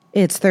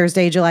It's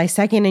Thursday, July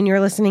 2nd, and you're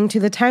listening to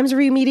the Times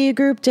Review Media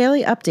Group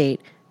Daily Update,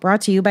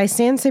 brought to you by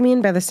San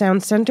Simeon by the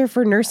Sound Center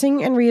for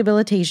Nursing and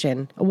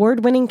Rehabilitation,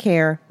 award-winning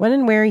care when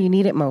and where you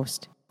need it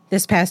most.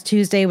 This past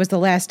Tuesday was the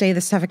last day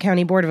the Suffolk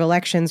County Board of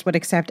Elections would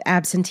accept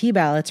absentee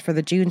ballots for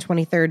the June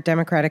 23rd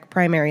Democratic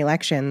primary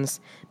elections,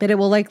 but it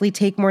will likely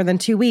take more than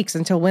 2 weeks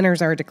until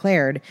winners are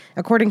declared,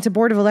 according to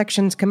Board of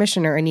Elections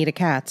Commissioner Anita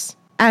Katz.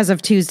 As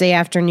of Tuesday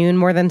afternoon,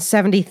 more than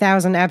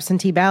 70,000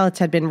 absentee ballots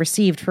had been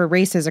received for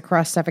races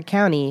across Suffolk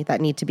County that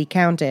need to be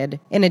counted.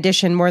 In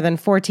addition, more than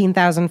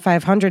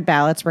 14,500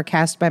 ballots were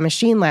cast by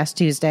machine last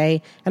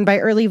Tuesday and by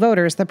early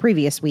voters the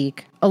previous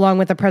week. Along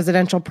with the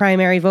presidential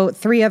primary vote,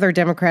 3 other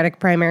Democratic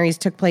primaries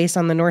took place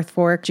on the North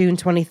Fork June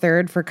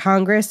 23rd for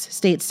Congress,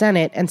 State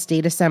Senate, and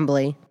State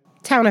Assembly.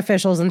 Town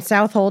officials in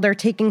Southold are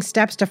taking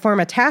steps to form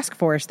a task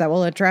force that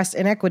will address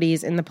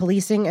inequities in the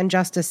policing and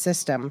justice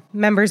system.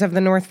 Members of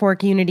the North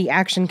Fork Unity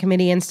Action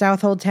Committee and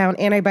Southold Town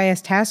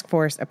Anti-Bias Task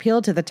Force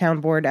appealed to the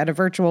town board at a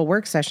virtual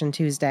work session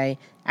Tuesday,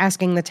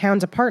 asking the town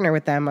to partner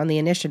with them on the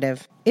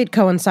initiative. It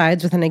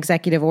coincides with an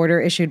executive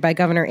order issued by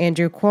Governor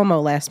Andrew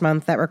Cuomo last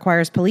month that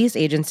requires police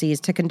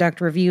agencies to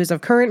conduct reviews of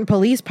current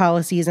police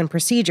policies and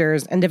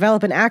procedures and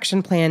develop an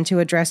action plan to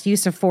address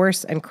use of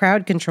force and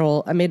crowd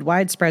control amid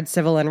widespread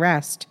civil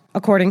unrest.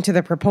 According to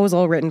the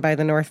proposal written by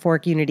the North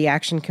Fork Unity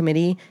Action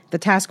Committee, the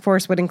task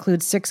force would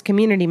include 6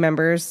 community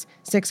members,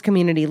 6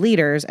 community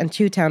leaders, and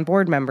 2 town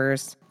board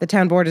members. The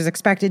town board is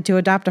expected to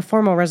adopt a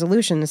formal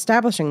resolution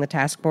establishing the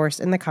task force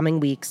in the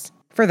coming weeks.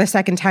 For the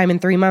second time in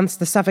 3 months,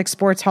 the Suffolk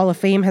Sports Hall of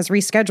Fame has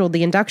rescheduled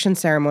the induction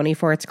ceremony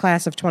for its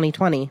class of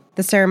 2020.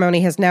 The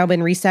ceremony has now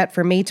been reset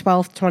for May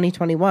 12,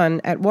 2021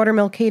 at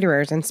Watermill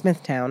Caterers in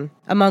Smithtown.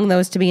 Among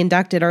those to be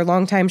inducted are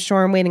longtime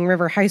Shoreham Wading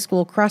River High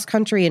School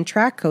cross-country and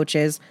track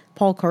coaches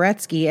Paul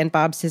Koretsky and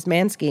Bob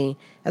Szymanski,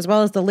 as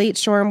well as the late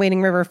Shoreham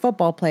Wading River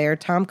football player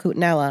Tom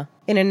Cutinella.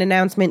 In an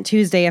announcement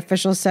Tuesday,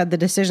 officials said the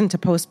decision to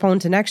postpone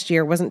to next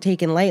year wasn't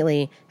taken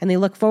lightly, and they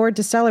look forward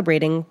to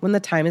celebrating when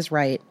the time is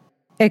right.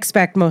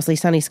 Expect mostly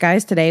sunny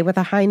skies today with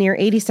a high near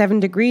 87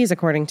 degrees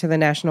according to the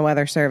National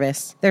Weather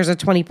Service. There's a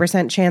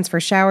 20% chance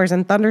for showers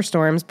and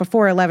thunderstorms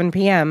before 11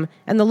 p.m.,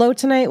 and the low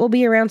tonight will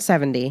be around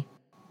 70.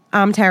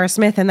 I'm Tara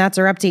Smith, and that's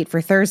our update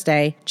for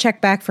Thursday. Check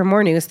back for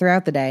more news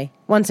throughout the day.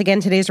 Once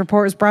again, today's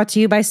report was brought to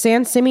you by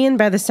San Simeon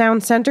by the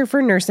Sound Center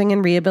for Nursing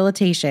and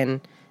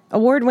Rehabilitation.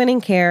 Award-winning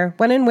care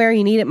when and where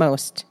you need it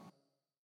most.